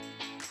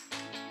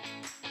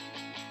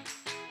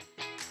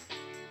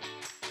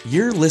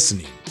You're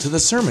listening to the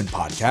sermon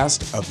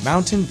podcast of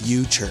Mountain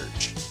View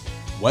Church.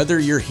 Whether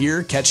you're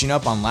here catching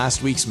up on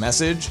last week's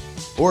message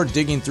or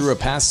digging through a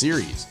past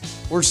series,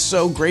 we're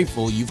so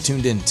grateful you've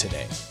tuned in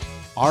today.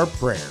 Our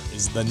prayer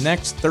is the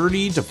next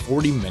 30 to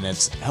 40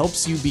 minutes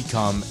helps you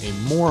become a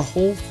more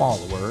whole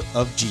follower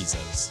of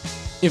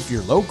Jesus. If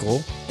you're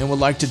local and would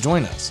like to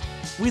join us,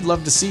 we'd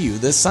love to see you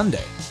this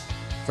Sunday.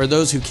 For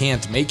those who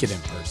can't make it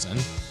in person,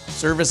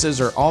 services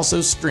are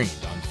also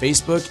streamed on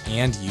Facebook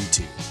and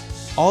YouTube.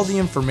 All the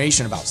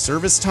information about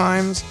service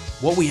times,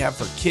 what we have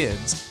for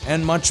kids,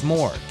 and much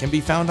more can be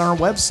found on our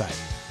website,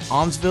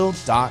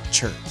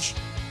 almsville.church.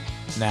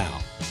 Now,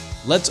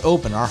 let's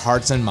open our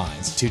hearts and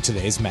minds to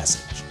today's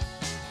message.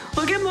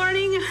 Well, good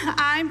morning.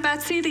 I'm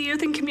Betsy, the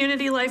Youth and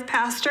Community Life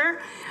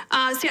Pastor.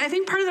 I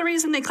think part of the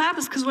reason they clap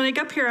is because when I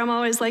get up here, I'm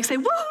always like, say,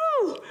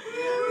 woohoo,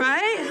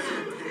 right?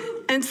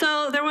 And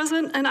so there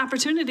wasn't an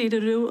opportunity to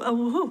do a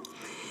woohoo.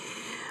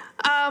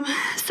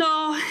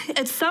 So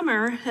it's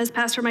summer, as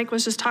Pastor Mike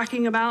was just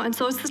talking about, and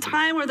so it's the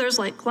time where there's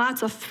like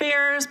lots of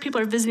fairs, people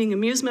are visiting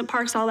amusement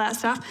parks, all that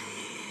stuff.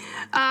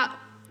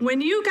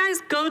 When you guys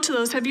go to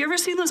those, have you ever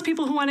seen those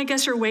people who want to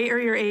guess your weight or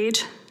your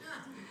age?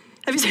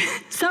 Have you seen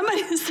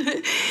somebody?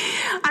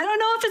 I don't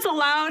know if it's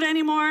allowed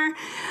anymore,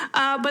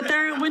 but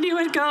when you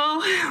would go,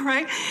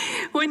 right?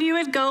 When you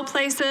would go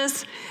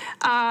places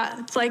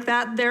like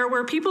that, there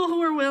were people who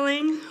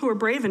were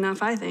brave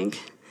enough, I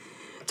think,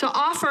 to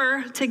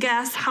offer to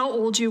guess how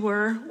old you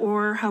were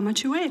or how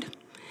much you weighed.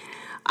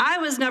 I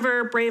was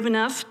never brave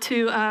enough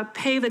to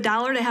pay the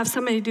 $1 to have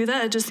somebody do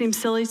that. It just seems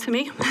silly to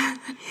me.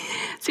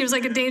 Seems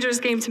like a dangerous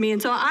game to me.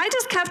 And so I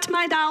just kept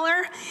my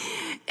 $1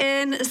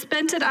 and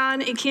spent it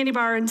on a candy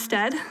bar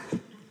instead.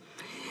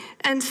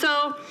 And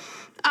so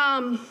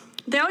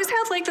they always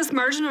have like this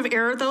margin of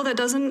error, though, that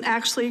doesn't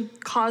actually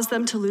cause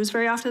them to lose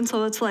very often.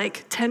 So it's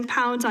like 10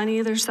 pounds on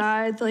either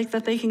side, like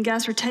that they can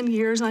guess, or 10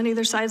 years on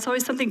either side. It's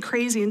always something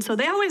crazy. And so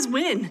they always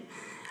win.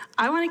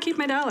 I want to keep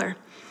my $1.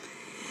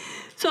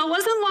 So it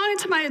wasn't long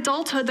into my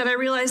adulthood that I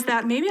realized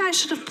that maybe I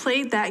should have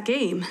played that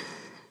game,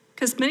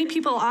 because many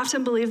people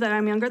often believe that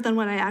I'm younger than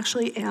what I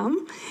actually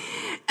am.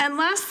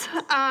 Unless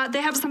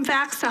they have some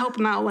facts to help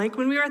them out. Like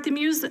when we were at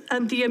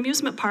the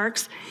amusement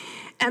parks,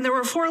 and there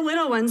were 4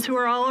 little ones who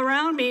were all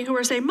around me who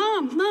were saying,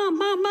 Mom, Mom,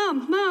 Mom,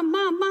 Mom, Mom,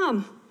 Mom,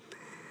 Mom.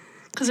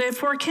 Because I had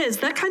 4 kids.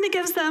 That kind of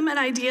gives them an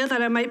idea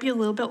that I might be a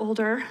little bit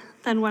older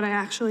than what I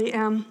actually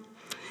am.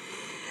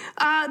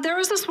 There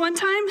was this one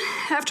time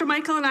after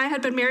Michael and I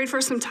had been married for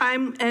some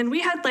time, and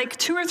we had like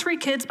 2 or 3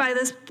 kids by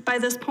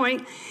this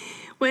point,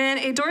 when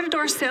a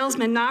door-to-door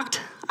salesman knocked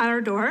on our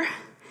door.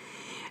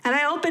 And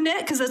I opened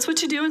it, because that's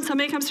what you do when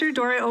somebody comes to your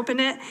door. I opened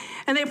it,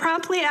 and they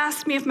promptly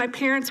asked me if my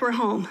parents were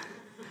home.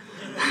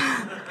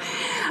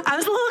 I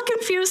was a little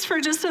confused for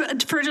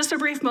just a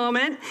brief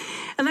moment,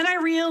 and then I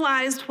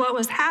realized what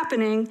was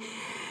happening,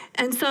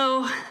 and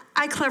so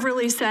I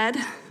cleverly said,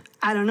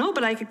 I don't know,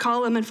 but I could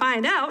call him and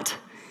find out.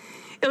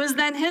 It was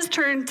then his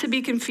turn to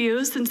be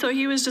confused, and so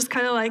he was just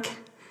kind of like,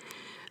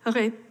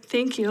 okay,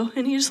 thank you,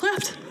 and he just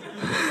left.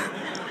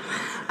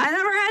 I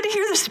never had to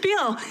hear the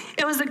spiel.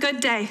 It was a good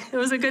day. It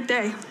was a good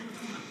day.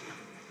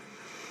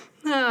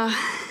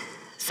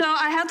 So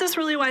I had this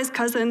really wise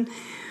cousin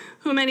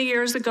who many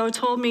years ago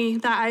told me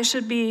that I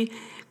should be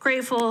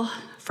grateful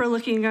for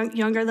looking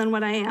younger than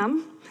what I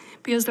am,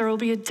 because there will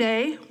be a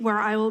day where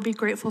I will be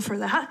grateful for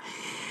that.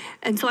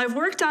 And so I've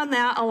worked on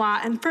that a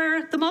lot, and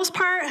for the most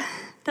part, it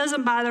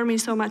doesn't bother me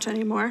so much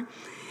anymore.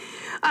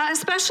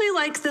 Especially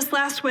like this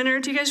last winter.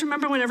 Do you guys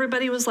remember when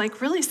everybody was like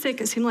really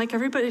sick? It seemed like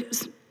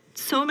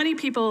so many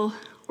people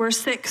were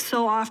sick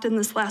so often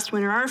this last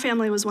winter. Our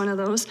family was one of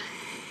those.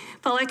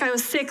 Felt like I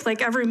was sick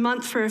like every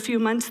month for a few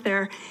months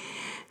there.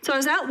 So I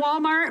was at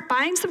Walmart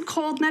buying some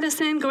cold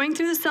medicine, going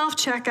through the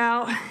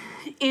self-checkout,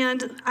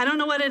 and I don't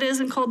know what it is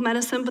in cold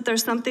medicine, but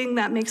there's something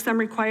that makes them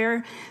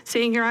require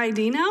seeing your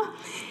ID now.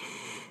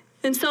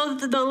 And so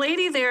the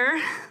lady there,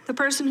 the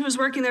person who was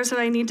working there, said,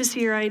 I need to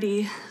see your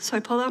ID. So I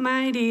pulled out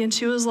my ID, and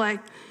she was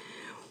like,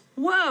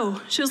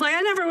 whoa. She was like,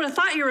 I never would have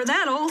thought you were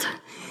that old.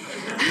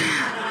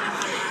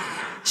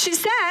 She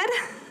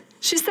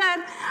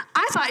said,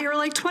 I thought you were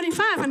like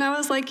 25. And I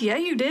was like, yeah,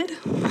 you did.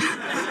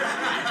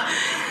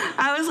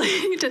 I was like,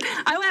 you did.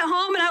 I went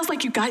home and I was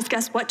like, you guys,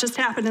 guess what just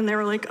happened? And they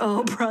were like,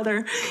 oh,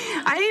 brother.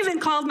 I even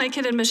called my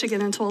kid in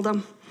Michigan and told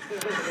him.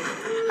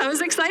 I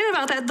was excited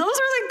about that. Those are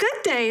the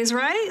good days,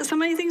 right?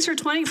 Somebody thinks you're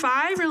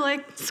 25, you're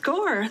like,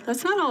 score.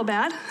 That's not all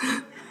bad.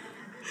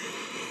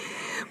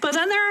 But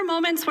then there are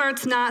moments where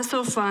it's not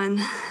so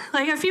fun.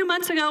 Like a few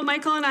months ago,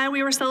 Michael and I,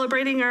 we were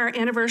celebrating our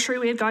anniversary.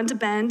 We had gone to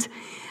Bend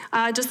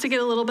just to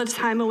get a little bit of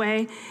time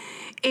away.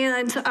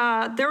 And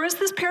there was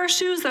this pair of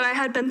shoes that I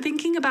had been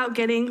thinking about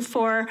getting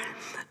for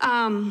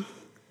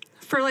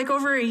like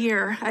over a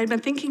year. I had been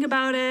thinking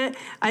about it.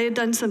 I had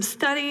done some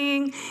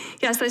studying.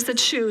 Yes, I said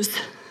shoes.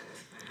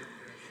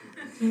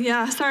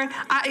 Yeah, sorry.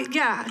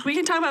 We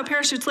can talk about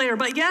parachutes later.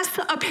 But yes,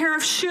 a pair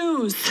of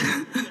shoes.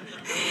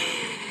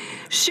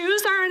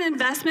 Shoes are an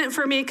investment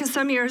for me because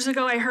some years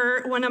ago I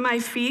hurt one of my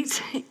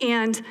feet,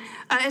 and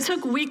it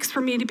took weeks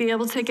for me to be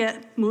able to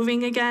get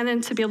moving again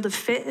and to be able to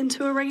fit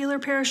into a regular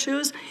pair of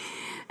shoes.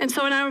 And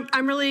so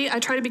I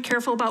try to be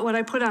careful about what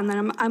I put on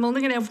them. I'm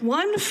only going to have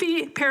one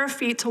pair of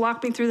feet to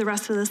walk me through the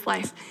rest of this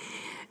life.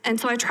 And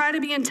so I try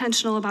to be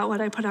intentional about what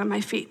I put on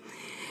my feet.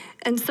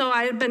 And so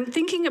I had been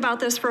thinking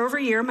about this for over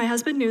a year. My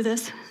husband knew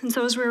this. And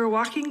so as we were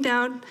walking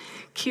down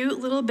cute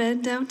little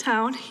bend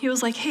downtown, he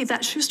was like, hey,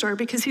 that shoe store,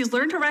 because he's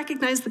learned to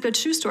recognize the good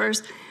shoe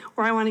stores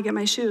where I want to get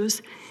my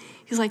shoes.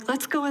 He's like,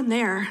 let's go in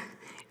there.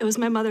 It was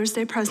my Mother's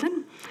Day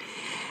present.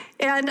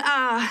 And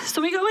so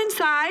we go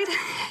inside,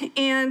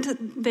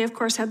 and they, of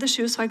course, had the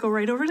shoes, so I go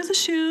right over to the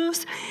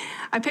shoes.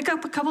 I pick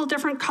up a couple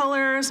different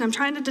colors, and I'm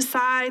trying to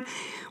decide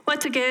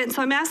what to get. And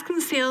so I'm asking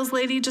the sales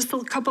lady just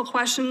a couple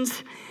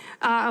questions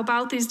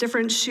about these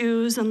different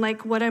shoes and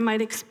like what I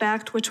might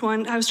expect, which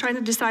one. I was trying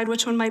to decide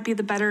which one might be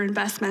the better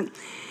investment.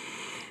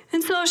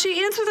 And so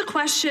she answered the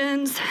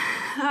questions.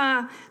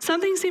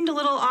 Something seemed a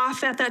little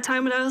off at that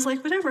time, but I was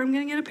like, whatever, I'm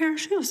going to get a pair of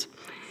shoes.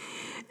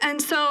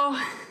 And so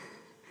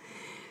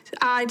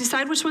I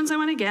decide which ones I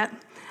want to get.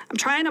 I'm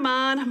trying them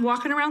on. I'm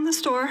walking around the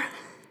store,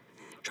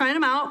 trying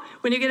them out.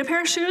 When you get a pair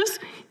of shoes,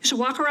 you should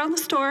walk around the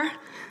store,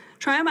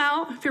 try them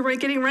out. If you're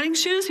getting running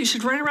shoes, you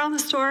should run around the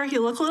store.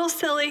 You look a little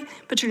silly,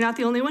 but you're not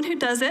the only one who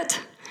does it.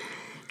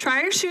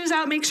 Try your shoes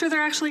out. Make sure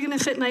they're actually going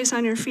to fit nice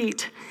on your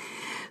feet.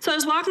 So I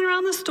was walking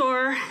around the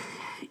store,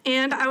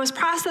 and I was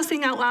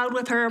processing out loud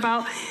with her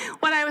about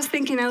what I was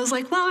thinking. I was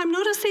like, well, I'm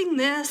noticing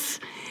this,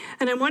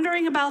 and I'm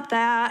wondering about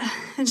that.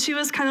 And she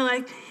was kind of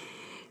like,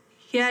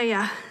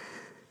 yeah.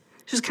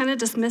 She was kind of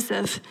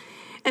dismissive.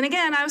 And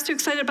again, I was too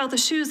excited about the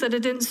shoes that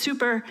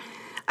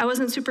I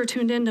wasn't super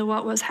tuned into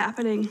what was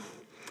happening.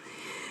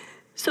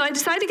 So I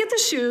decide to get the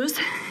shoes,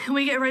 and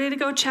we get ready to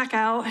go check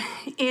out.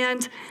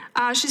 And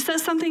she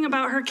says something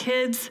about her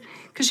kids,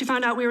 because she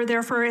found out we were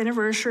there for our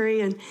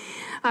anniversary. And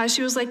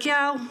she was like,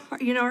 yeah,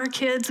 her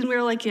kids. And we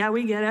were like, yeah,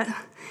 we get it.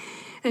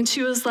 And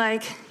she was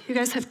like, you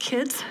guys have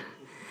kids?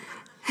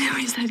 And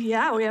we said,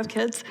 yeah, we have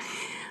kids.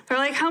 They're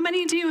like, how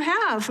many do you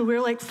have? And we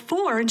were like,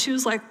 4. And she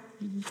was like,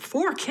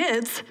 4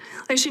 kids?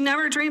 Like, she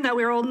never dreamed that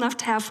we were old enough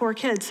to have 4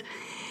 kids.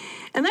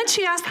 And then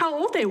she asked how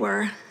old they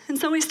were. And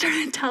so we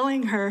started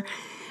telling her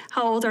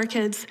how old our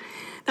kids.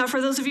 Now,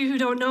 for those of you who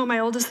don't know, my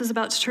oldest is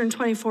about to turn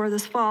 24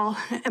 this fall,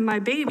 and my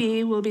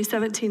baby will be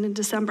 17 in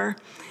December.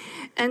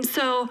 And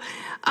so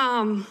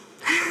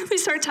we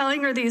started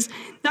telling her these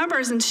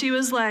numbers, and she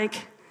was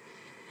like,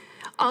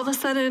 all of a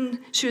sudden,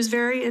 she was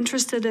very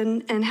interested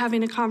in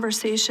having a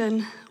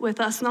conversation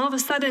with us. And all of a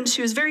sudden,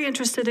 she was very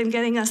interested in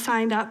getting us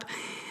signed up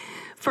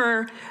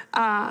for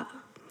a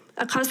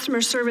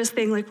customer service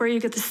thing, like where you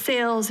get the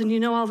sales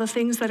and all the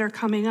things that are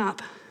coming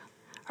up.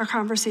 Our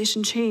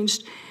conversation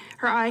changed.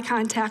 Her eye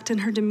contact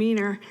and her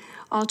demeanor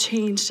all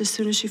changed as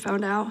soon as she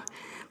found out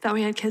that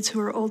we had kids who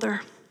were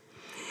older.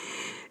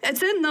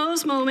 It's in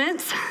those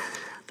moments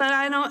that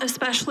I don't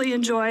especially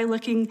enjoy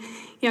looking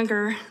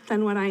younger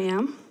than what I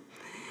am.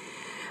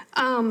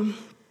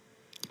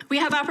 We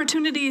have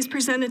opportunities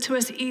presented to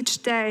us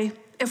each day,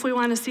 if we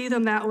want to see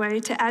them that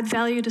way, to add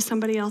value to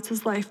somebody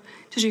else's life.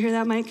 Did you hear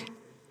that, Mike?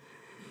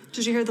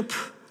 Did you hear the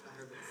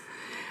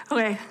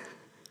Okay,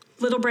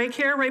 little break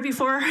here right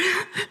before.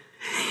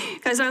 You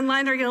guys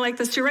online are going to like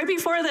this too. Right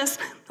before this,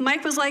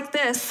 Mike was like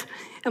this,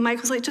 and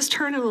Mike was like, just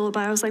turn it a little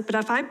bit. I was like, but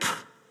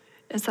if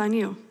it's on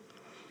you.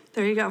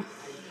 There you go.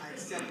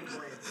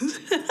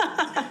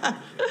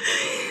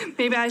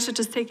 Maybe I should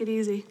just take it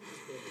easy.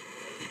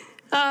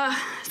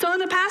 So in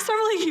the past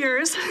several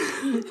years,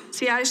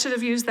 see, I should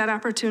have used that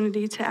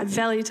opportunity to add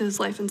value to his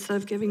life instead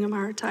of giving him a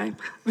hard time.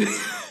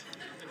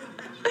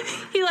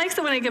 He likes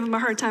it when I give him a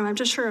hard time. I'm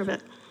just sure of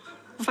it.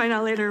 We'll find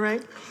out later,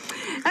 right?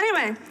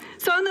 Anyway,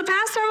 so in the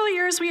past several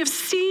years, we have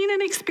seen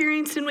and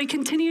experienced, and we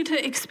continue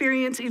to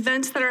experience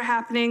events that are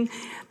happening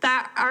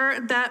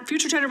that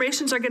future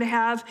generations are going to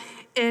have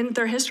in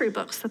their history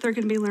books that they're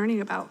going to be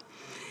learning about.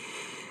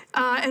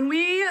 And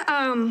we,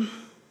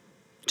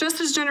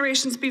 just as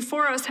generations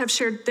before us have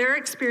shared their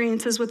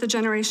experiences with the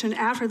generation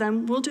after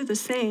them, we'll do the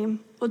same.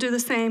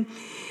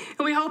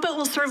 And we hope it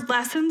will serve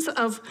lessons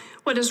of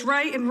what is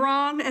right and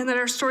wrong, and that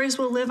our stories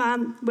will live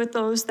on with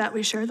those that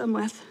we share them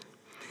with.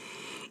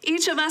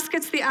 Each of us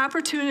gets the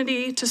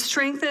opportunity to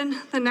strengthen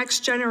the next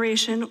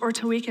generation or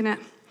to weaken it.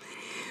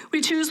 We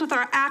choose with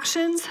our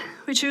actions,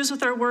 we choose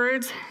with our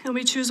words, and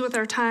we choose with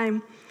our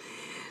time.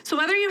 So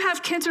whether you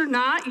have kids or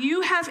not,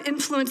 you have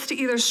influence to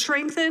either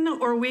strengthen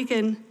or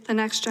weaken the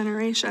next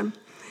generation.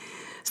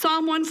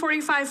 Psalm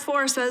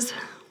 145:4 says,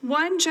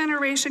 one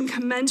generation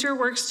commends your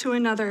works to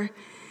another.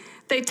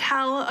 They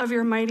tell of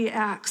your mighty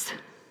acts.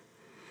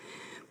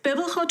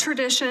 Biblical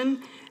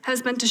tradition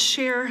has been to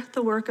share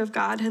the work of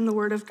God and the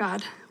word of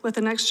God with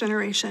the next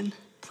generation,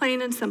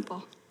 plain and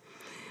simple.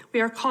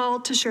 We are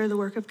called to share the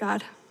work of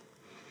God.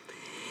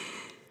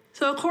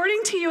 So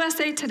according to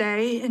USA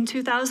Today in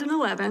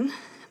 2011,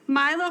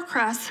 Milo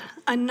Kress,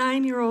 a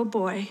 9-year-old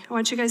boy, I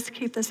want you guys to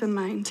keep this in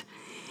mind.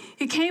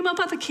 He came up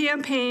with the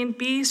campaign,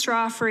 Be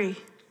Straw Free.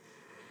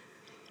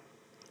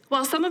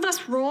 While some of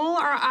us roll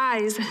our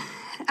eyes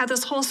at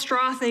this whole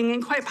straw thing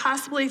and quite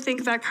possibly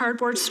think that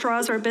cardboard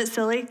straws are a bit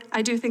silly,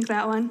 I do think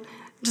that one,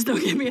 just don't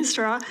give me a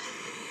straw.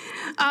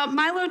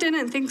 Milo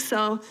didn't think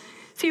so.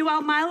 See,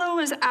 while Milo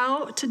was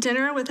out to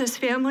dinner with his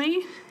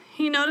family,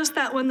 he noticed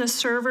that when the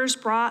servers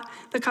brought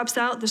the cups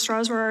out, the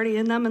straws were already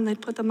in them and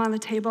they'd put them on the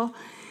table.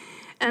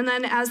 And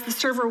then as the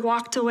server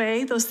walked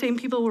away, those same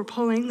people were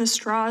pulling the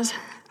straws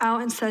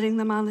out and setting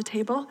them on the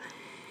table.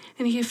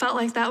 And he felt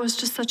like that was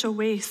just such a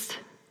waste.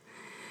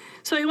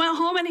 So he went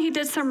home and he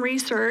did some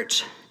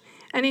research,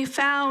 and he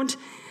found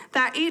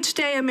that each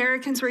day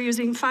Americans were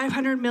using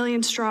 500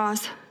 million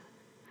straws.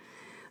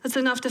 That's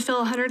enough to fill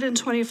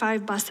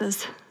 125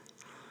 buses.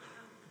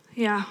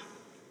 Yeah.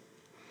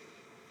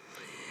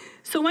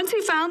 So once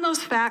he found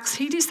those facts,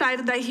 he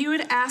decided that he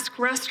would ask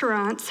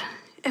restaurants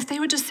if they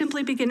would just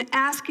simply begin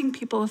asking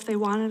people if they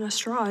wanted a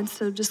straw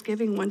instead of just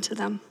giving one to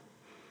them.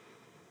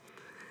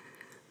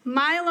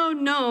 Milo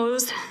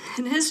knows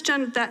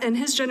that in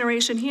his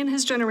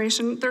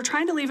generation, they're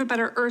trying to leave a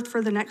better earth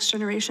for the next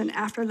generation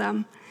after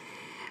them.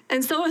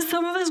 And so as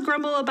some of us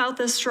grumble about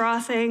this straw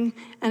thing,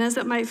 and as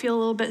it might feel a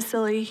little bit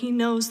silly, he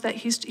knows that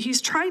he's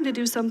trying to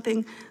do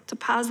something to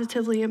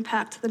positively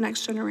impact the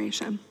next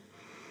generation.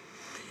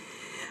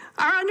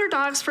 Our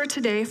underdogs for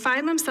today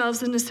find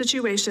themselves in a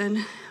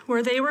situation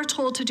where they were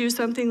told to do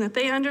something that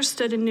they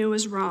understood and knew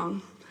was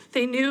wrong.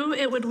 They knew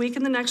it would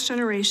weaken the next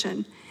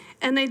generation,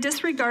 and they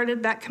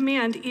disregarded that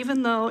command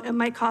even though it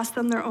might cost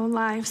them their own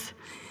lives.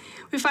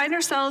 We find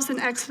ourselves in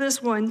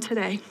Exodus 1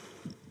 today.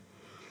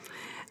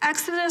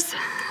 Exodus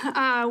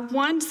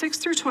 1, 6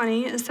 through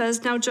 20, it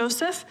says, "Now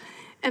Joseph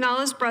and all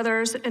his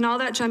brothers and all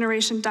that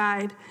generation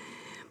died.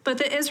 But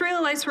the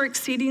Israelites were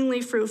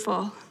exceedingly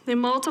fruitful. They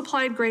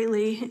multiplied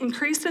greatly,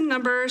 increased in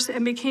numbers,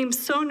 and became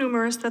so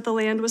numerous that the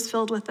land was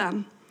filled with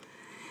them.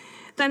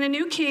 Then a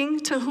new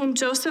king, to whom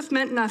Joseph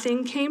meant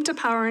nothing, came to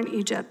power in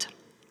Egypt.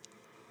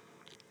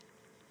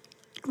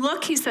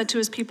 'Look,' he said to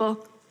his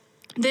people,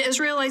 'the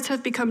Israelites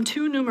have become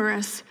too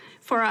numerous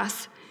for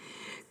us.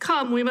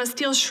 Come, we must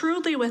deal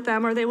shrewdly with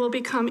them, or they will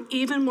become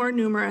even more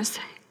numerous.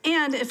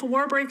 And if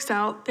war breaks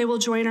out, they will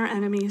join our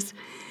enemies,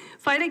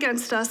 fight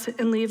against us,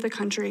 and leave the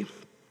country.'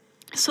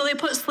 So they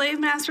put slave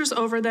masters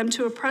over them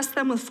to oppress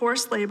them with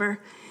forced labor.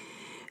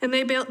 And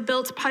they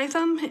built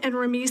Pithom and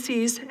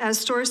Rameses as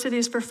store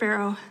cities for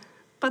Pharaoh.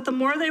 But the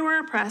more they were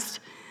oppressed,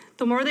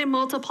 the more they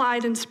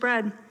multiplied and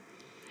spread.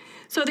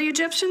 So the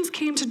Egyptians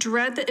came to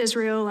dread the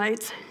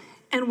Israelites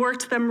and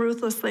worked them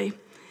ruthlessly.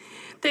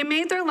 They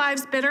made their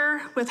lives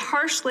bitter with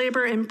harsh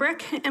labor in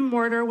brick and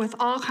mortar, with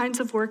all kinds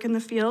of work in the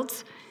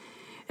fields.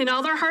 In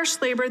all their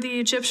harsh labor, the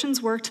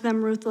Egyptians worked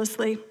them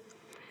ruthlessly.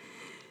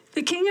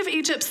 The king of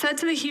Egypt said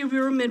to the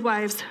Hebrew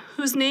midwives,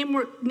 whose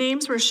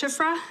names were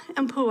Shiphrah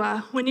and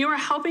Puah, 'When you are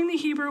helping the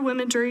Hebrew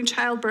women during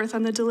childbirth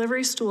on the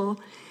delivery stool,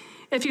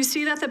 if you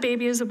see that the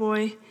baby is a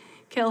boy,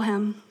 kill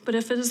him. But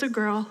if it is a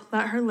girl,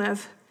 let her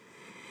live.'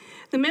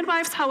 The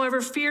midwives, however,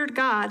 feared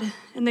God,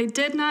 and they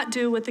did not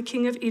do what the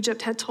king of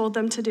Egypt had told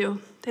them to do.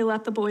 They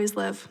let the boys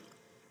live.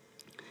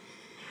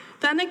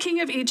 Then the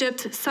king of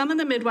Egypt summoned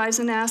the midwives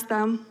and asked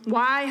them,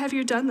 'Why have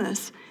you done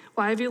this?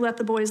 Why have you let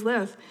the boys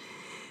live?'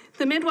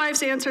 The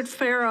midwives answered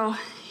Pharaoh,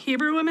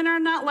 'Hebrew women are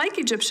not like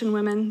Egyptian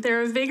women. They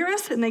are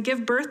vigorous and they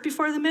give birth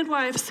before the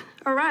midwives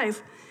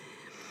arrive.'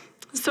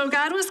 So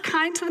God was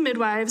kind to the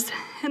midwives,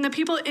 and the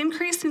people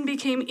increased and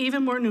became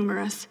even more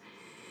numerous.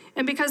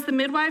 And because the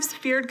midwives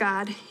feared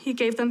God, he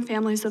gave them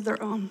families of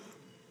their own."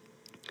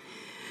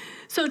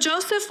 So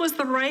Joseph was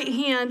the right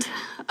hand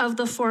of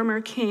the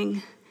former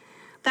king.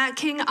 That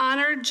king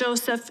honored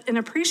Joseph and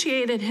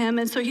appreciated him,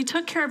 and so he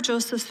took care of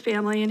Joseph's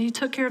family, and he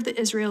took care of the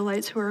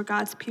Israelites, who are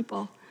God's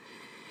people.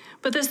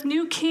 But this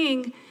new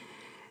king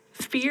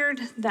feared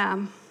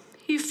them.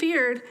 He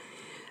feared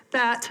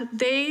that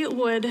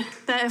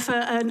if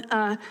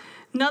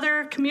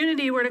another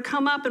community were to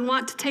come up and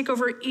want to take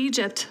over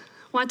Egypt,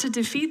 want to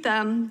defeat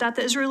them, that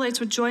the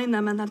Israelites would join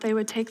them and that they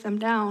would take them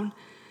down,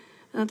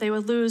 and that they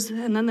would lose,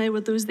 and then they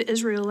would lose the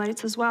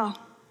Israelites as well.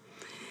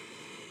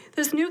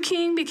 This new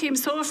king became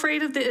so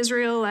afraid of the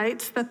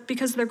Israelites that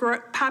because their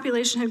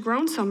population had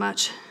grown so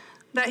much,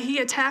 that he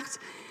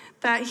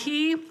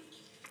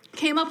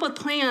came up with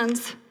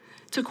plans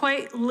to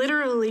quite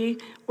literally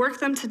work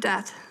them to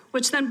death,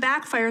 which then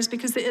backfires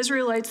because the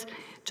Israelites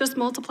just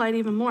multiplied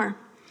even more.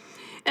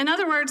 In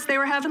other words, they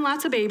were having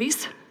lots of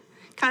babies,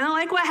 kind of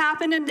like what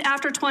happened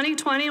after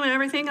 2020 when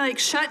everything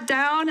shut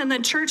down and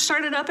then church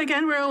started up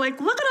again. We were like,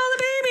 look at all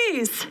the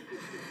babies.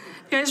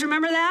 You guys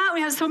remember that?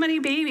 We had so many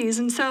babies.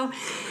 And so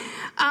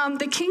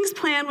the king's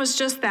plan was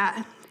just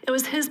that. It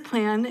was his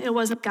plan. It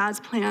wasn't God's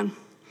plan.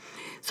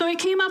 So he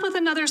came up with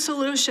another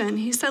solution.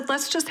 He said,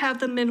 let's just have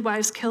the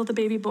midwives kill the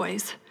baby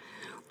boys.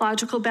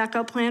 Logical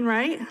backup plan,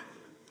 right?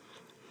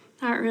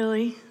 Not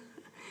really.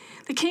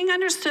 The king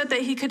understood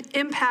that he could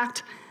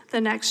impact the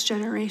next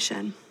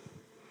generation.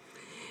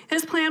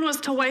 His plan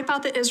was to wipe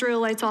out the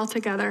Israelites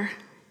altogether.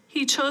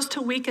 He chose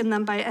to weaken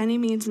them by any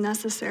means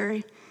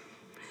necessary.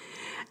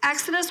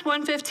 Exodus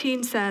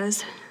 1:15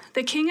 says,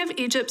 "The king of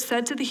Egypt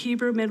said to the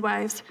Hebrew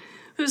midwives,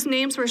 whose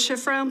names were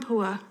Shiphrah and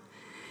Puah.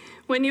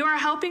 When you are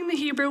helping the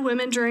Hebrew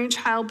women during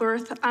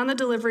childbirth on the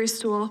delivery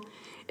stool,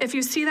 if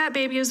you see that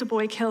baby is a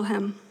boy, kill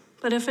him.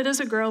 But if it is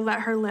a girl,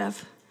 let her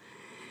live.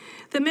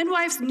 The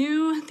midwives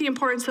knew the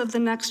importance of the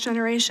next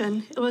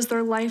generation. It was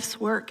their life's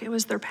work. It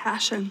was their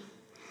passion.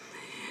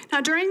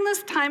 Now, during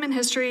this time in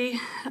history,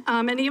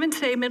 and even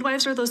today,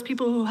 midwives are those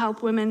people who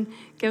help women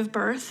give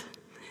birth.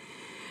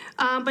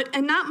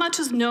 And not much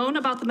is known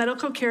about the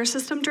medical care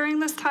system during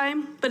this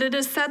time, but it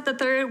is said that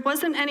there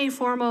wasn't any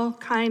formal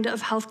kind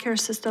of healthcare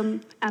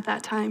system at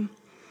that time.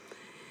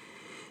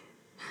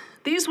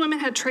 These women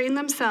had trained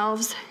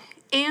themselves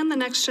and the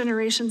next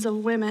generations of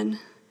women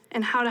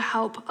in how to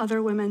help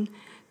other women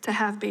to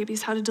have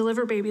babies, how to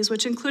deliver babies,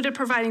 which included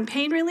providing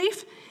pain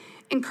relief,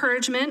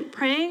 encouragement,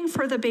 praying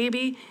for the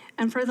baby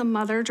and for the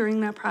mother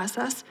during that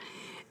process,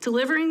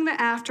 delivering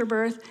the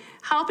afterbirth,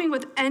 helping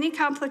with any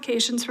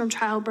complications from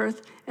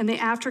childbirth, and the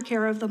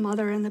aftercare of the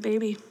mother and the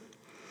baby.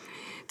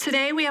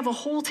 Today, we have a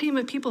whole team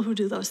of people who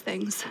do those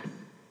things.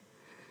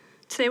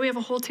 So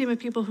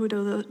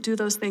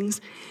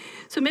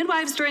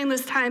midwives during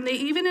this time, they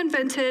even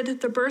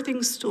invented the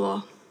birthing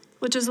stool,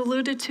 which is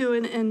alluded to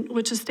and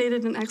which is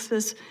stated in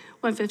Exodus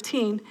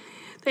 1:15.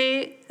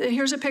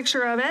 Here's a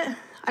picture of it.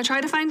 I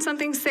try to find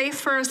something safe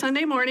for a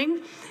Sunday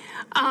morning.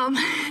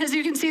 As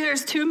you can see,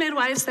 there's two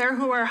midwives there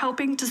who are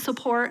helping to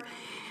support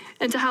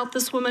and to help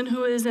this woman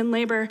who is in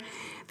labor.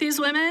 These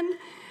women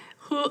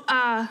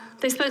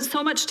they spent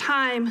so much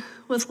time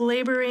with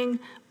laboring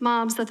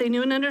moms that they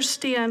knew and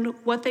understand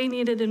what they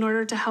needed in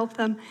order to help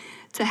them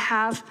to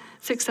have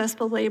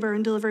successful labor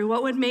and delivery,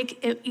 what would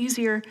make it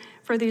easier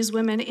for these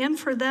women and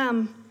for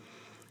them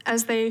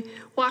as they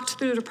walked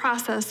through the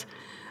process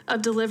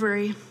of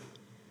delivery.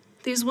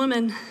 These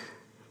women,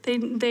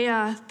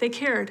 they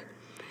cared.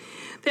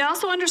 They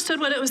also understood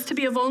what it was to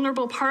be a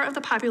vulnerable part of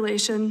the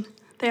population.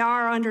 They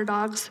are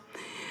underdogs.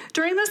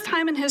 During this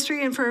time in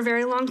history and for a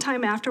very long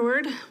time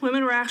afterward,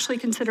 women were actually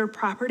considered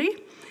property.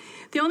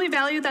 The only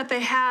value that they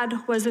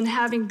had was in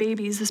having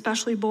babies,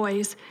 especially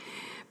boys,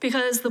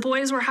 because the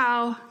boys were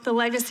how the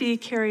legacy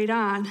carried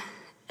on.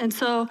 And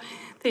so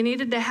they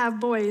needed to have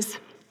boys.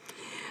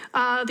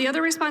 The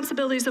other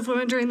responsibilities of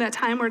women during that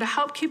time were to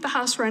help keep the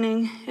house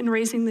running and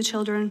raising the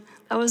children.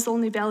 That was the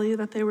only value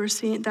that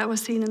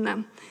was seen in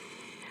them.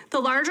 The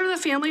larger the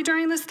family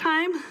during this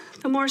time,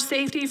 the more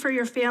safety for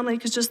your family,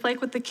 because just like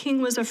what the king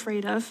was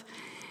afraid of,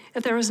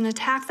 if there was an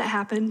attack that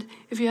happened,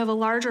 if you have a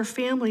larger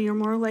family, you're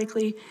more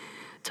likely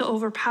to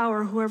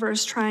overpower whoever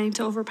is trying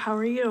to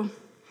overpower you.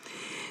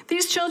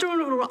 These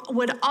children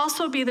would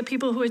also be the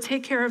people who would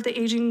take care of the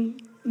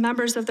aging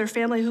members of their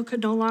family who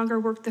could no longer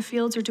work the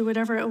fields or do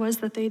whatever it was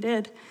that they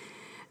did.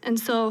 And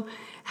so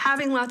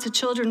having lots of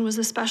children was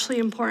especially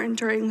important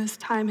during this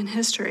time in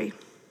history.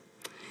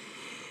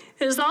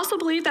 It is also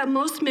believed that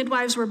most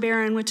midwives were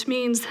barren, which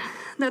means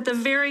that the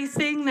very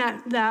thing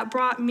that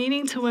brought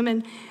meaning to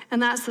women in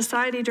that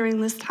society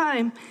during this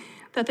time,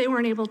 that they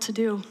weren't able to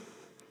do.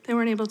 They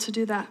weren't able to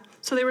do that.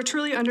 So they were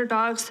truly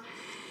underdogs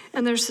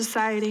in their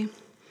society.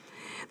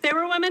 They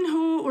were women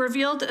who were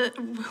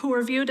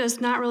viewed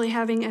as not really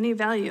having any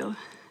value.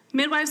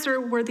 Midwives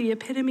were the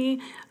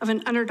epitome of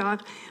an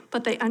underdog,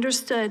 but they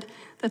understood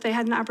that they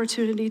had an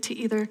opportunity to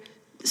either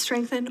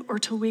strengthen or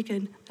to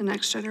weaken the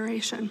next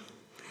generation.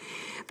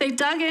 They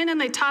dug in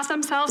and they taught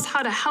themselves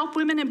how to help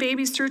women and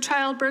babies through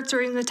childbirth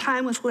during the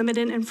time with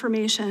limited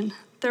information.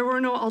 There were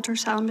no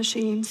ultrasound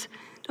machines,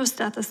 no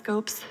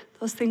stethoscopes.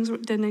 Those things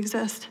didn't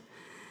exist.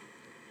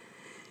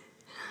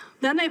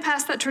 Then they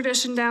passed that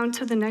tradition down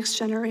to the next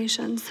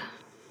generations.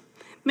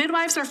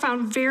 Midwives are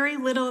found very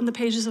little in the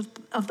pages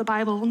of the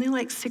Bible. Only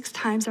like 6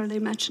 times are they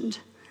mentioned.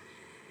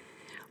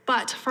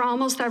 But for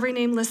almost every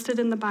name listed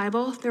in the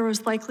Bible, there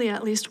was likely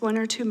at least 1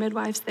 or 2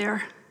 midwives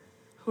there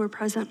who were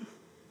present.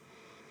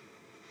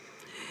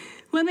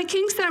 When the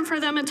king sent for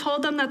them and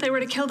told them that they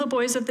were to kill the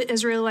boys of the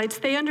Israelites,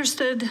 they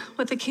understood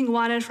what the king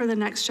wanted for the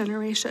next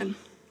generation.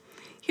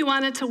 He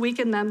wanted to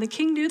weaken them. The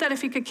king knew that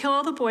if he could kill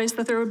all the boys,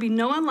 that there would be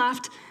no one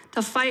left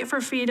to fight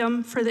for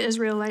freedom for the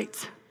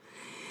Israelites.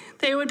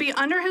 They would be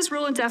under his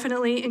rule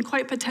indefinitely and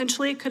quite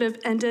potentially could have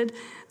ended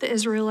the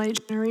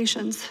Israelite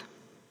generations.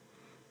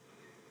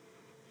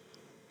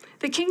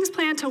 The king's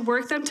plan to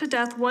work them to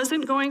death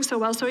wasn't going so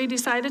well, so he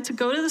decided to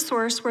go to the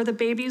source where the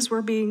babies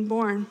were being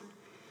born.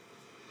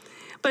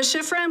 But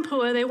Shiphrah and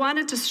Puah, they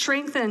wanted to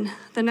strengthen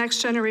the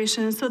next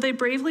generation, and so they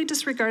bravely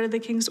disregarded the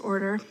king's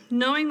order,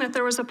 knowing that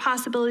there was a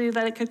possibility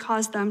that it could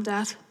cause them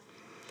death.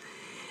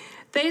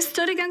 They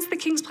stood against the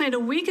king's plan to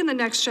weaken the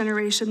next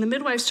generation. The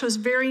midwives chose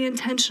very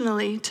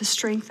intentionally to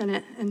strengthen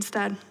it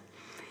instead.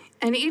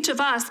 And each of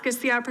us gets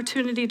the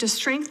opportunity to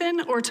strengthen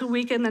or to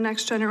weaken the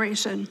next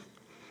generation.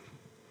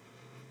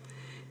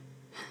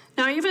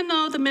 Now, even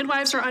though the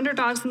midwives are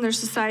underdogs in their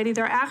society,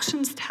 their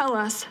actions tell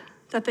us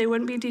that they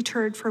wouldn't be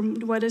deterred from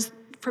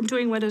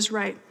doing what is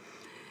right.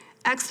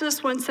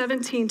 Exodus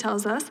 1:17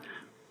 tells us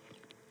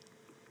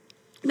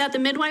that the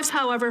midwives,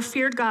 however,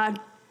 feared God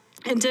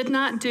and did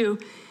not do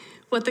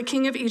what the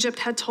king of Egypt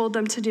had told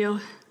them to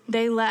do.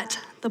 They let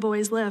the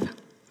boys live.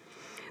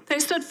 They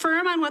stood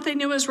firm on what they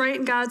knew was right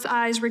in God's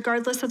eyes,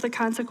 regardless of the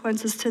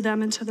consequences to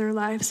them and to their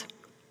lives.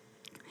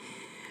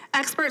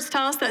 Experts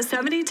tell us that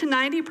 70 to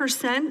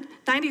 90%,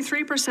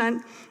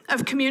 93%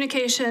 of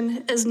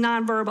communication is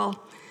nonverbal.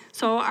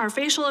 So our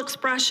facial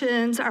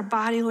expressions, our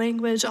body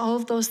language, all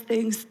of those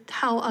things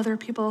tell other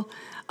people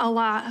a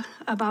lot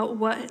about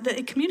what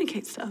it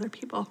communicates to other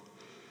people.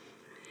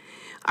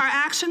 Our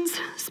actions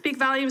speak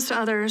volumes to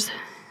others.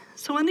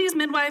 So when these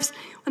midwives,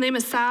 when they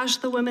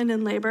massaged the women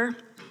in labor,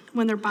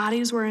 when their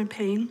bodies were in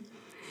pain,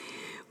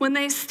 when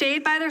they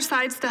stayed by their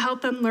sides to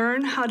help them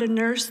learn how to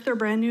nurse their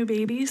brand new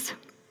babies,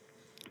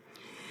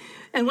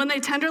 and when they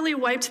tenderly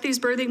wiped these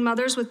birthing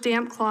mothers with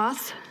damp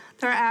cloths,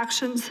 their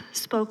actions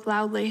spoke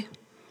loudly.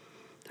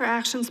 Their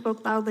actions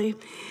spoke loudly.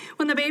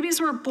 When the babies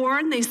were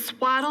born, they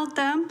swaddled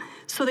them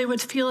so they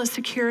would feel as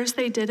secure as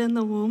they did in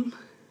the womb,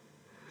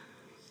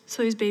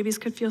 so these babies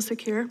could feel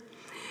secure.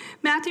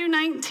 Matthew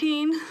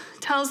 19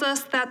 tells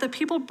us that the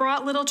people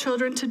brought little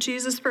children to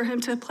Jesus for him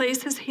to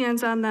place his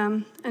hands on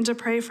them and to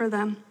pray for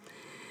them.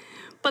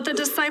 But the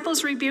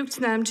disciples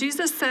rebuked them.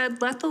 Jesus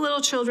said, "Let the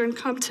little children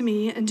come to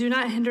me and do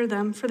not hinder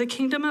them, for the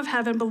kingdom of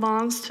heaven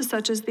belongs to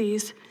such as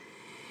these."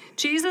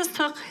 Jesus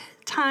took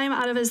time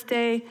out of his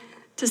day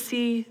to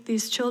see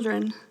these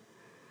children.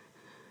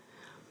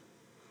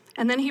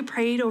 And then he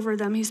prayed over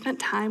them. He spent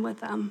time with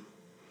them.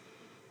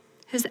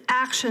 His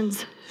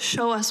actions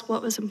show us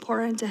what was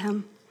important to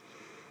him.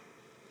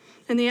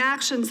 And the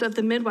actions of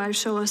the midwives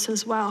show us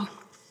as well.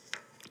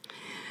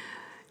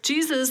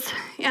 Jesus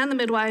and the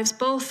midwives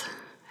both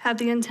have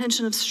the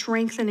intention of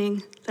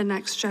strengthening the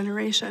next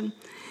generation.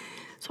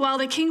 So while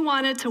the king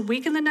wanted to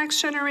weaken the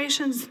next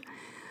generations,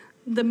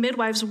 the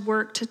midwives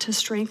worked to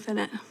strengthen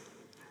it.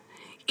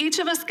 Each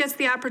of us gets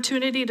the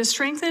opportunity to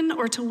strengthen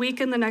or to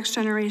weaken the next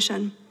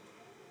generation.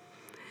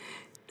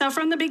 Now,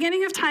 from the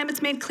beginning of time,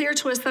 it's made clear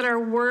to us that our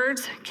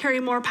words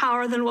carry more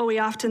power than what we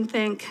often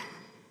think.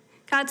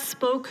 God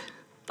spoke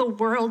the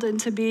world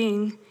into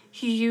being.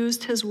 He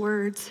used his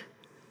words.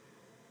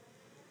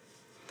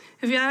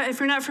 If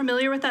you're not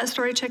familiar with that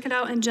story, check it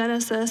out in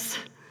Genesis.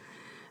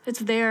 It's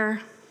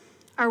there.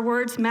 Our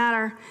words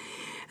matter.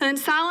 And then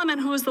Solomon,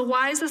 who was the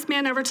wisest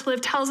man ever to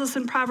live, tells us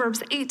in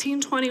Proverbs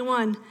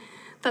 18:21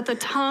 that the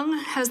tongue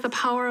has the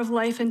power of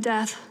life and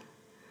death.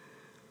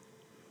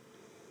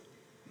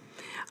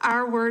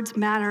 Our words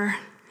matter.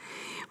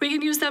 We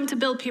can use them to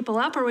build people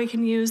up, or we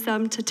can use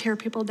them to tear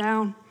people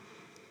down.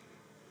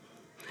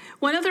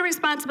 One of the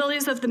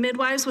responsibilities of the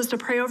midwives was to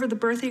pray over the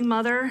birthing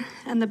mother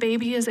and the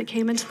baby as it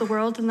came into the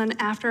world and then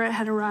after it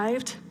had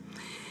arrived.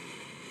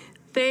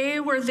 They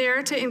were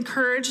there to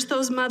encourage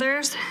those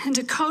mothers and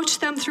to coach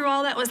them through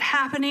all that was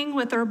happening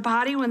with their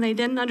body when they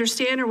didn't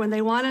understand or when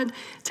they wanted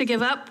to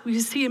give up. We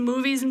see in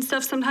movies and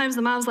stuff sometimes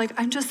the mom's like,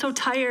 "I'm just so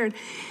tired."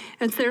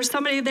 And there's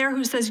somebody there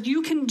who says,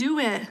 "You can do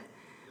it.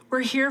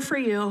 We're here for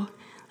you."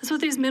 That's what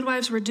these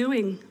midwives were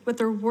doing with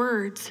their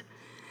words.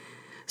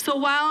 So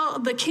while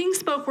the king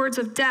spoke words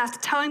of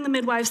death, telling the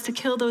midwives to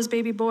kill those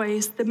baby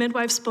boys, the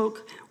midwives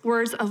spoke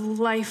words of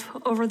life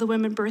over the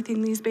women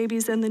birthing these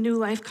babies and the new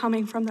life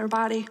coming from their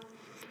body.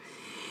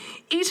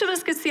 Each of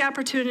us gets the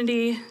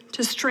opportunity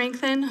to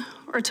strengthen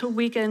or to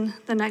weaken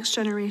the next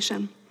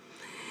generation.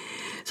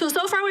 So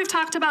far we've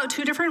talked about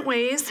two different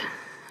ways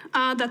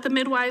that the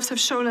midwives have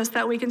shown us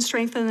that we can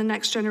strengthen the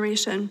next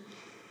generation: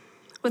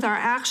 with our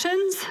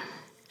actions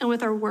and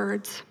with our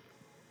words.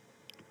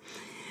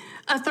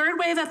 A third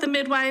way that the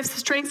midwives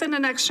strengthened the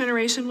next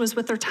generation was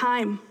with their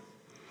time.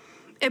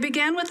 It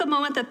began with the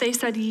moment that they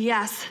said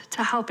yes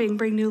to helping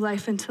bring new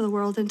life into the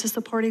world and to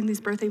supporting these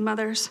birthing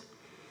mothers.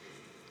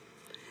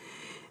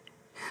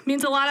 It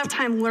means a lot of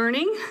time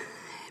learning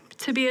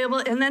to be able,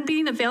 and then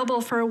being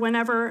available for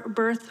whenever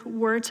birth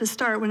were to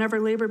start, whenever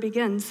labor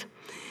begins.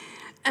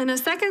 And a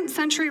 2nd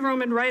century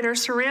Roman writer,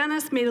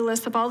 Cyrannus, made a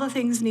list of all the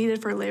things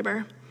needed for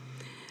labor.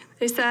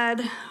 They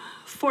said,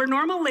 for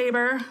normal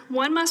labor,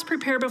 one must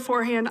prepare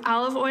beforehand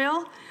olive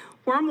oil,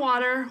 warm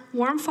water,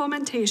 warm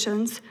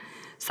fomentations,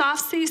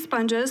 soft sea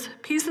sponges,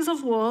 pieces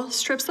of wool,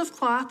 strips of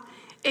cloth,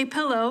 a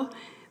pillow,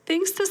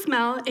 things to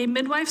smell, a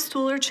midwife's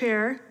stool or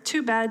chair,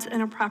 2 beds,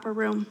 and a proper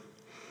room.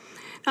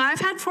 Now,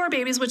 I've had 4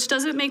 babies, which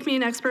doesn't make me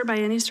an expert by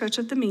any stretch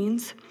of the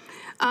means,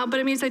 but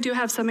it means I do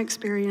have some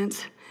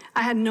experience.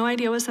 I had no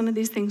idea what some of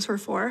these things were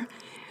for.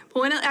 But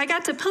when I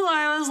got to pillow,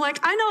 I was like,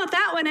 I know what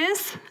that one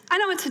is. I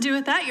know what to do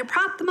with that. You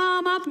prop the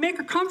mom up, make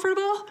her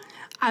comfortable.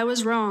 I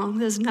was wrong.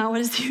 This is not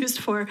what it's used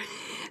for.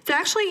 It's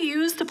actually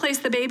used to place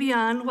the baby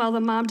on while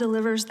the mom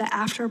delivers the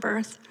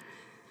afterbirth.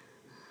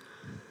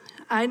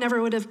 I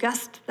never would have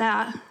guessed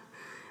that.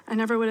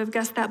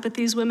 But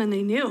these women,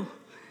 they knew,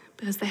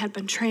 because they had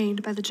been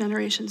trained by the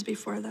generations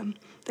before them.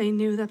 They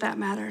knew that that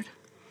mattered.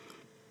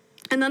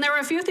 And then there were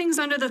a few things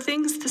under the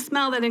things to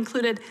smell that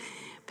included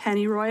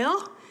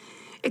pennyroyal,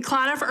 a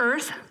clod of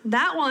earth.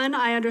 That one,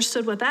 I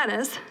understood what that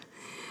is.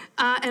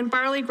 And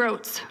barley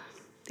groats.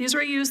 These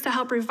were used to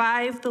help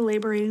revive the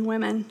laboring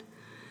women.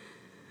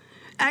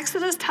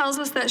 Exodus tells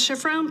us that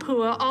Shiphrah and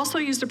Puah also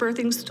used a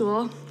birthing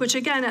stool, which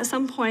again, at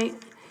some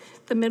point,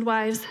 the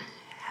midwives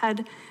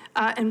had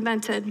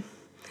invented.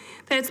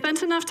 They had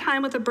spent enough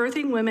time with the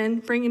birthing women,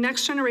 bringing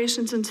next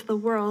generations into the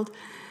world,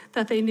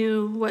 that they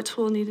knew what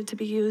tool needed to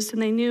be used,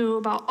 and they knew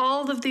about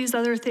all of these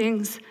other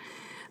things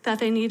that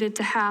they needed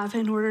to have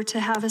in order to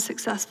have a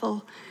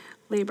successful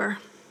labor.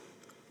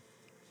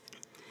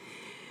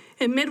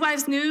 And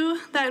midwives knew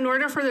that in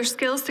order for their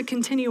skills to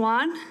continue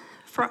on,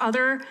 for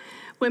other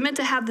women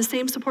to have the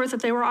same support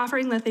that they were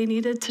offering, that they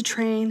needed to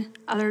train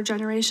other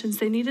generations.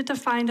 They needed to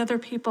find other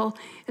people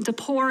and to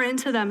pour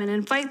into them and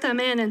invite them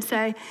in and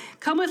say,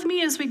 come with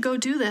me as we go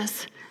do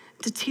this,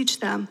 to teach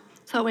them.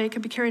 So that way it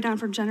could be carried on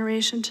from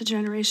generation to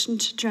generation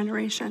to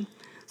generation,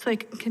 so they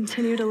can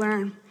continue to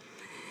learn.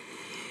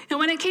 And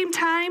when it came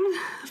time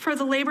for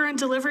the labor and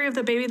delivery of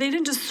the baby, they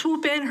didn't just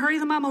swoop in, hurry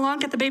the mom along,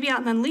 get the baby out,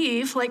 and then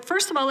leave. Like,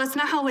 first of all, that's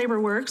not how labor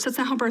works. That's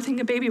not how birthing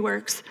a baby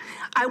works.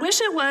 I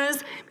wish it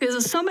was, because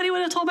if somebody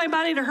would have told my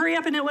body to hurry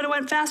up and it would have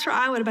went faster,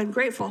 I would have been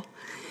grateful.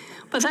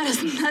 But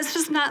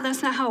that's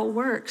not how it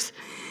works.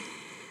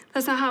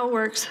 That's not how it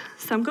works.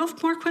 Some go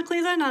more quickly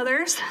than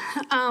others.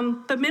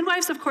 But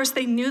midwives, of course,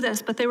 they knew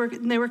this, but they were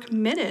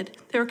committed.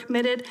 They were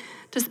committed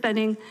to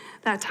spending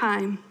that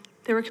time.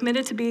 They were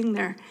committed to being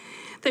there.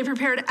 They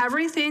prepared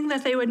everything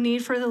that they would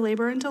need for the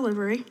labor and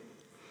delivery.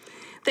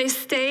 They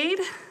stayed,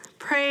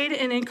 prayed,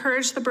 and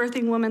encouraged the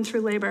birthing woman through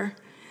labor.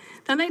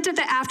 Then they did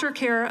the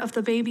aftercare of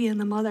the baby and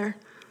the mother.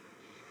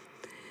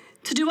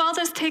 To do all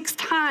this takes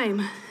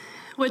time,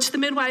 which the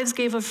midwives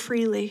gave of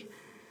freely.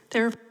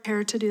 They were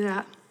prepared to do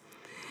that.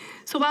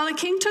 So while the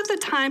king took the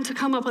time to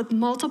come up with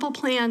multiple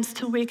plans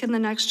to awaken the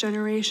next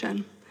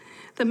generation,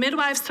 the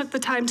midwives took the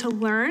time to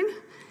learn,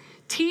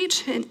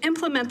 teach, and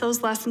implement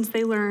those lessons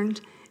they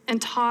learned and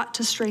taught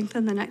to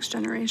strengthen the next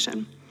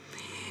generation.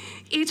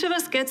 Each of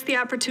us gets the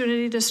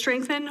opportunity to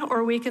strengthen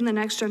or weaken the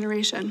next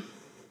generation.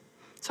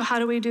 So how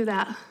do we do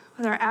that?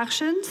 With our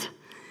actions,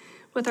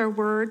 with our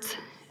words,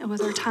 and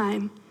with our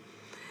time.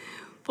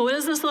 But what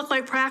does this look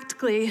like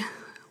practically?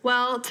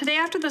 Well, today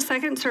after the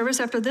second service,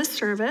 after this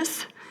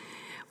service,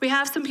 we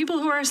have some people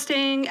who are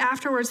staying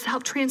afterwards to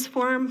help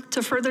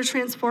to further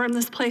transform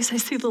this place. I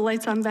see the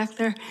lights on back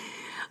there.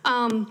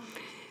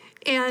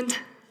 And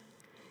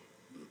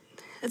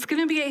it's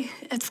going to be,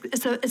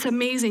 it's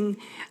amazing.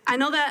 I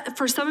know that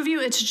for some of you,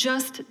 it's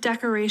just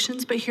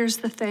decorations, but here's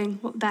the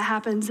thing that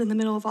happens in the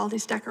middle of all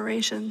these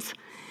decorations,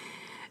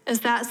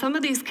 is that some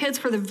of these kids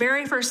for the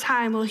very first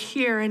time will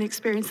hear and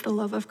experience the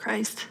love of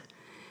Christ.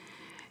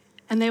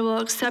 And they will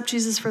accept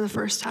Jesus for the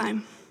first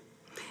time.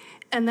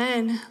 And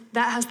then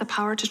that has the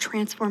power to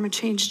transform and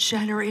change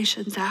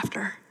generations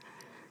after,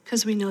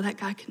 because we know that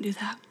God can do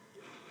that.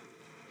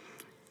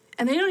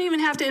 And they don't even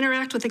have to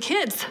interact with the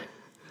kids.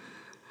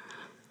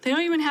 They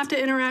don't even have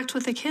to interact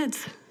with the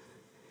kids.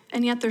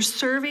 And yet they're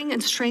serving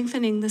and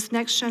strengthening this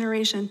next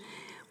generation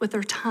with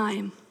their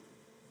time.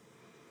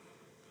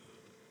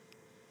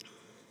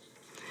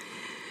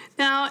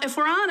 Now, if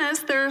we're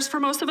honest,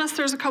 for most of us,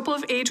 there's a couple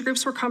of age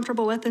groups we're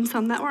comfortable with and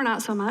some that we're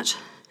not so much.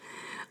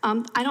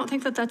 I don't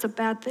think that that's a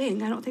bad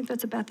thing. I don't think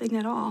that's a bad thing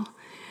at all.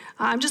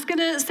 I'm just going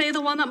to say the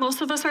one that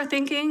most of us are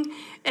thinking.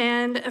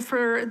 And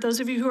for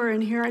those of you who are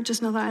in here, I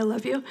just know that I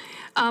love you.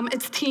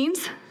 It's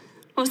teens.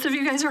 Most of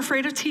you guys are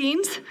afraid of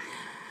teens.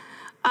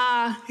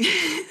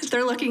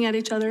 They're looking at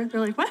each other. They're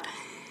like, what?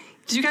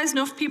 Did you guys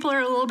know if people are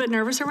a little bit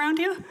nervous around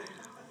you?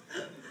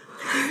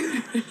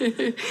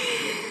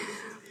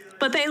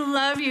 But they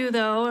love you,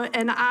 though,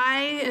 and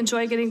I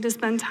enjoy getting to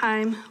spend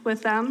time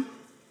with them.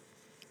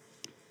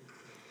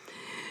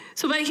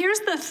 So, but here's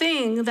the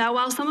thing, that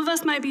while some of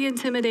us might be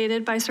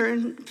intimidated by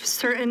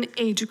certain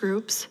age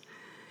groups,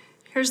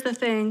 here's the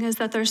thing, is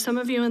that there's some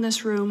of you in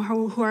this room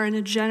who are in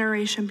a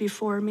generation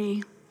before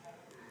me.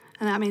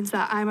 And that means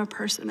that I'm a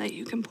person that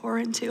you can pour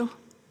into.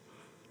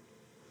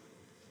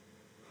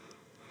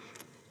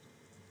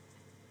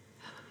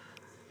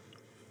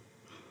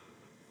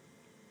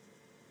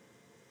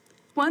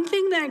 One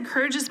thing that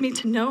encourages me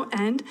to no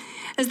end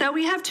is that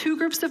we have two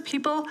groups of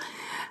people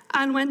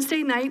on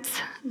Wednesday nights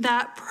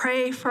that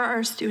pray for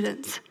our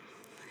students.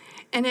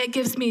 And it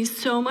gives me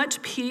so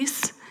much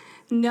peace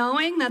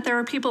knowing that there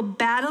are people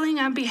battling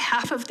on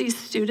behalf of these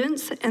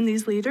students and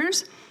these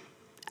leaders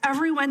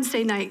every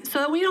Wednesday night, so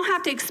that we don't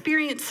have to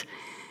experience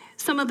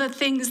some of the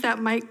things that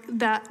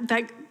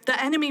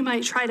the enemy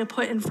might try to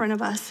put in front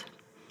of us.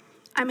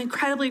 I'm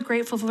incredibly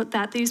grateful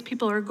that these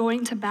people are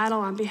going to battle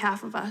on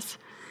behalf of us.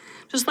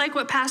 Just like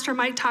what Pastor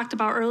Mike talked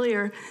about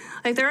earlier,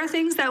 like there are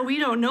things that we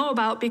don't know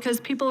about because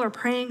people are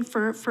praying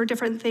for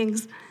different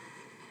things.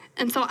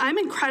 And so I'm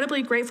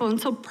incredibly grateful. And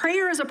so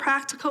prayer is a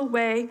practical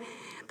way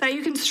that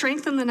you can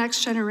strengthen the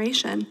next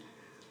generation.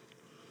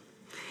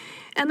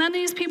 And then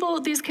these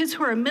kids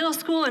who are in middle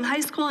school and high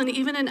school and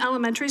even in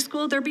elementary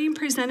school, they're being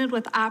presented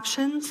with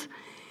options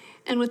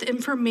and with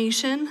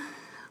information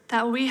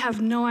that we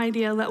have no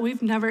idea, that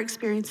we've never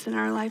experienced in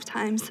our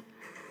lifetimes.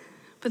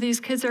 But these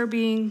kids are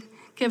being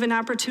given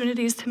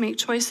opportunities to make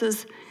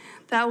choices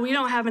that we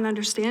don't have an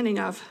understanding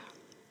of.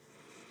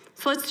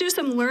 So let's do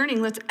some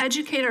learning. Let's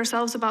educate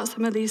ourselves about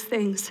some of these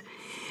things.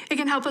 It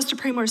can help us to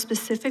pray more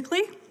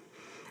specifically,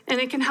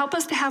 and it can help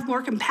us to have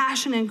more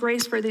compassion and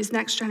grace for these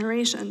next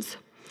generations.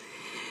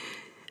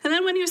 And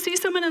then when you see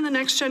someone in the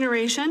next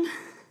generation,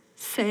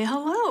 say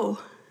hello.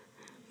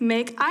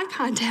 Make eye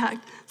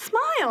contact.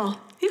 Smile.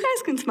 You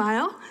guys can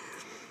smile.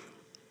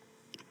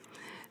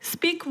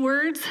 Speak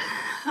words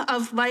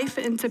of life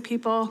into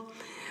people.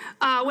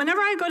 Whenever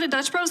I go to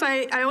Dutch Bros,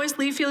 I always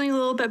leave feeling a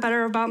little bit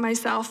better about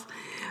myself.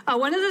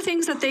 One of the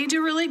things that they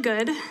do really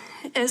good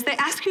is they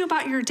ask you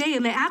about your day,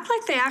 and they act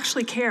like they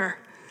actually care.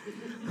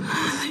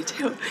 They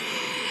do.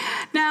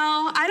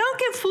 Now, I don't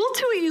get fooled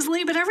too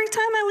easily, but every time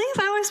I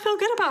leave, I always feel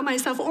good about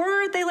myself.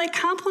 Or they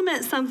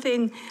compliment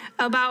something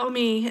about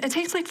me. It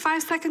takes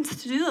 5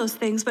 seconds to do those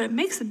things, but it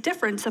makes a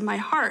difference in my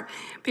heart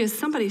because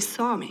somebody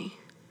saw me.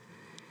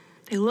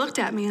 They looked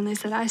at me and they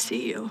said, I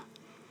see you.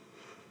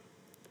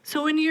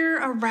 So when you're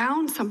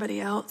around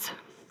somebody else,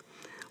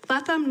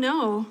 let them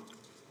know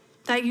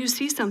that you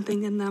see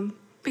something in them.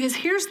 Because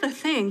here's the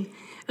thing,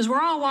 is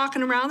we're all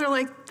walking around, they're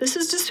like, this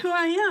is just who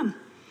I am.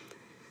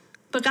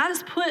 But God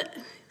has put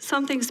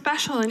something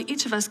special in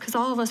each of us because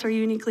all of us are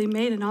uniquely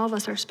made and all of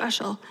us are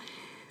special.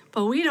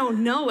 But we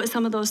don't know what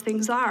some of those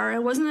things are.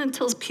 It wasn't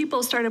until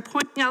people started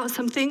pointing out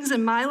some things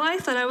in my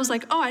life that I was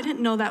like, oh, I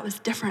didn't know that was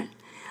different.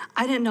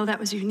 I didn't know that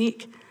was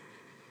unique.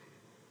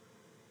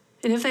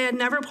 And if they had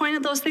never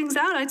pointed those things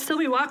out, I'd still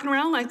be walking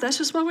around like, that's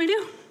just what we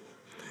do.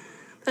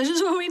 That's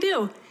just what we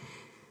do.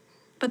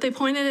 But they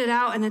pointed it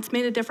out, and it's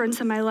made a difference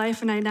in my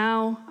life, and I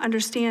now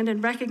understand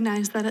and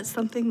recognize that it's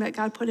something that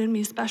God put in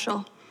me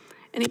special.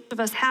 And each of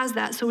us has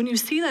that. So when you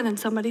see that in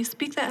somebody,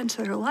 speak that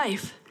into their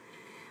life.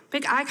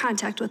 Make eye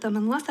contact with them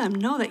and let them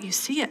know that you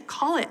see it.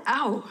 Call it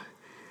out.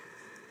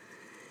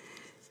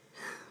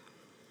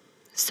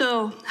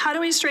 So how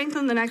do we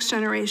strengthen the next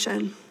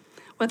generation?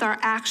 With our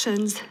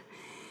actions.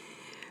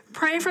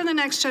 Pray for the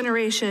next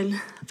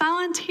generation.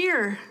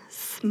 Volunteer.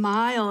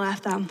 Smile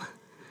at them.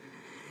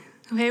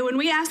 Okay, when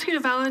we ask you to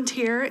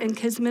volunteer in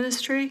kids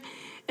ministry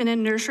and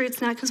in nursery,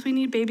 it's not because we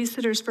need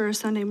babysitters for a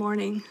Sunday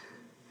morning.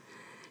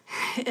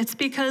 It's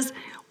because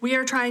we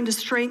are trying to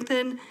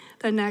strengthen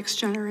the next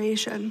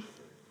generation.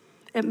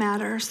 It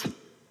matters.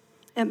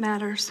 It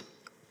matters.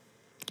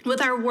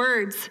 With our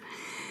words,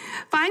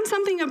 find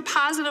something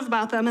positive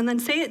about them and then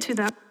say it to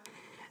them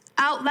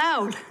out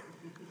loud.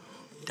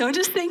 Don't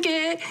just think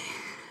it.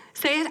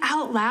 Say it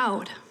out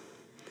loud.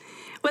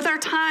 With our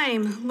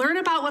time, learn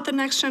about what the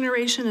next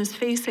generation is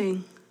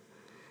facing.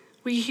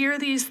 We hear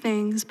these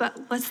things, but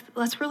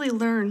let's really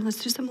learn.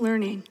 Let's do some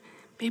learning.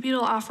 Maybe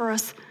it'll offer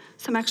us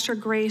some extra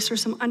grace or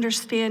some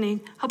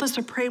understanding. Help us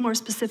to pray more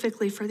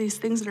specifically for these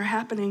things that are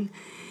happening.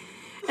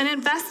 And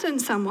invest in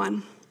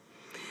someone.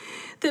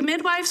 The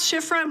midwives,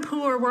 Shiphrah and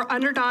Puah, were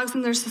underdogs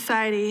in their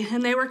society,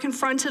 and they were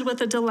confronted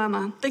with a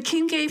dilemma. The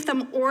king gave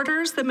them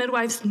orders the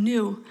midwives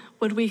knew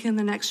would weaken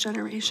the next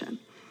generation,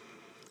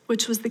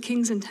 which was the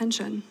king's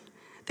intention.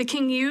 The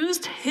king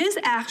used his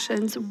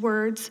actions,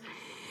 words,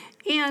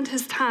 and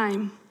his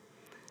time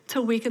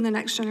to weaken the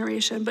next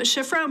generation. But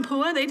Shiphrah and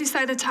Puah, they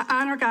decided to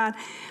honor God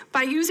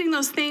by using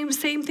those same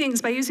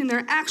things, by using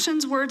their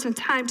actions, words, and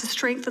time to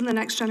strengthen the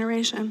next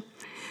generation.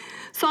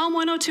 Psalm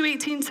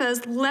 102:18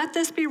 says, "Let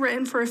this be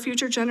written for a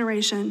future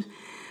generation,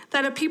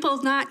 that a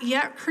people not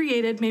yet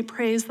created may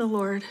praise the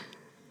Lord."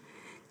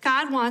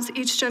 God wants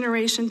each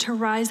generation to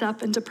rise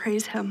up and to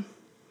praise him.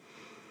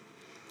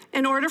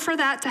 In order for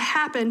that to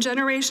happen,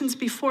 generations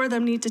before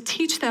them need to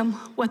teach them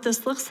what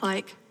this looks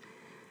like.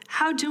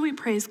 How do we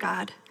praise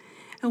God?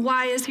 And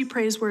why is he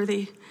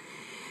praiseworthy?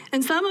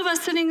 And some of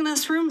us sitting in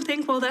this room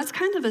think, well, that's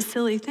kind of a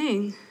silly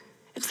thing.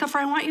 Except for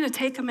I want you to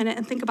take a minute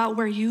and think about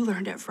where you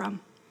learned it from.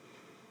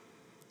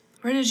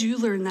 Where did you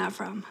learn that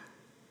from?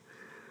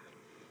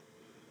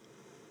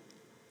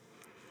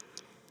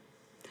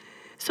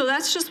 So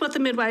that's just what the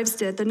midwives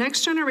did. The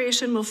next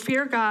generation will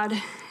fear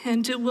God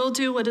and will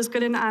do what is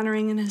good and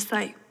honoring in his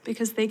sight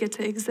because they get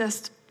to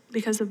exist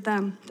because of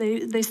them.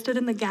 They stood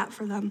in the gap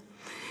for them.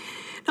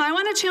 Now, I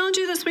want to challenge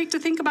you this week to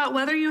think about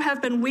whether you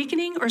have been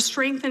weakening or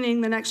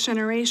strengthening the next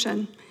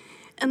generation,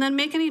 and then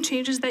make any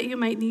changes that you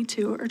might need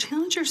to, or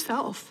challenge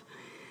yourself.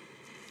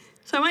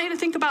 So I want you to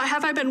think about,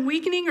 have I been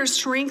weakening or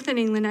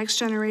strengthening the next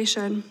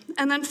generation?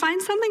 And then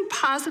find something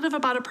positive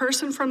about a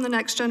person from the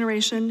next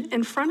generation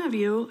in front of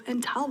you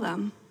and tell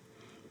them.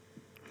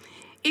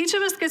 Each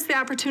of us gets the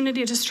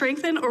opportunity to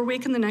strengthen or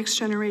weaken the next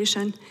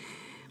generation.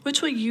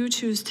 Which will you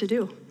choose to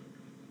do?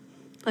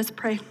 Let's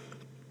pray.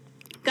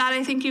 God,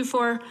 I thank you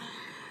for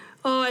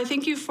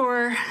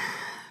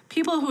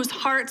people whose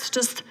hearts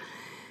just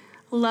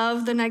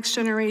love the next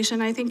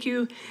generation. I thank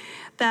you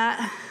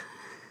that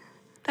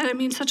it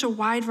means such a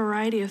wide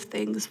variety of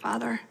things,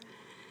 Father.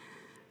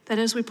 That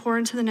as we pour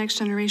into the next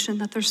generation,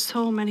 that there's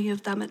so many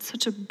of them. It's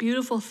such a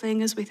beautiful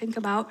thing as we think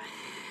about,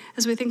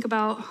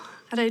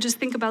 God, I just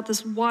think about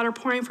this water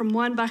pouring from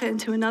one bucket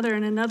into another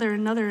and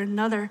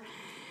another,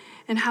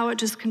 and how it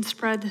just can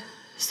spread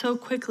so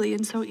quickly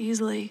and so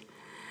easily.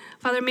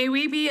 Father, may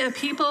we be a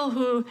people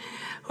who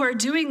are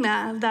doing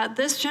that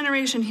this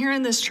generation here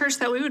in this church,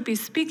 that we would be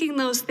speaking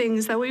those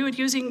things, that we would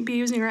be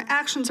using our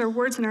actions, our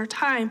words, and our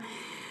time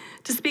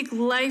to speak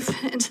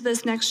life into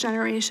this next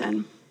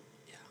generation.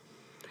 Yeah.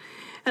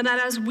 And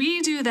that as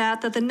we do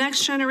that, that the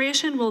next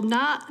generation will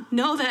not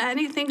know that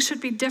anything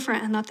should be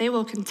different and that they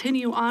will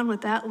continue on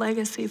with that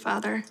legacy,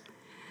 Father.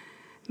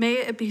 May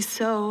it be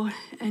so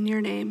in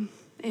your name.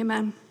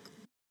 Amen.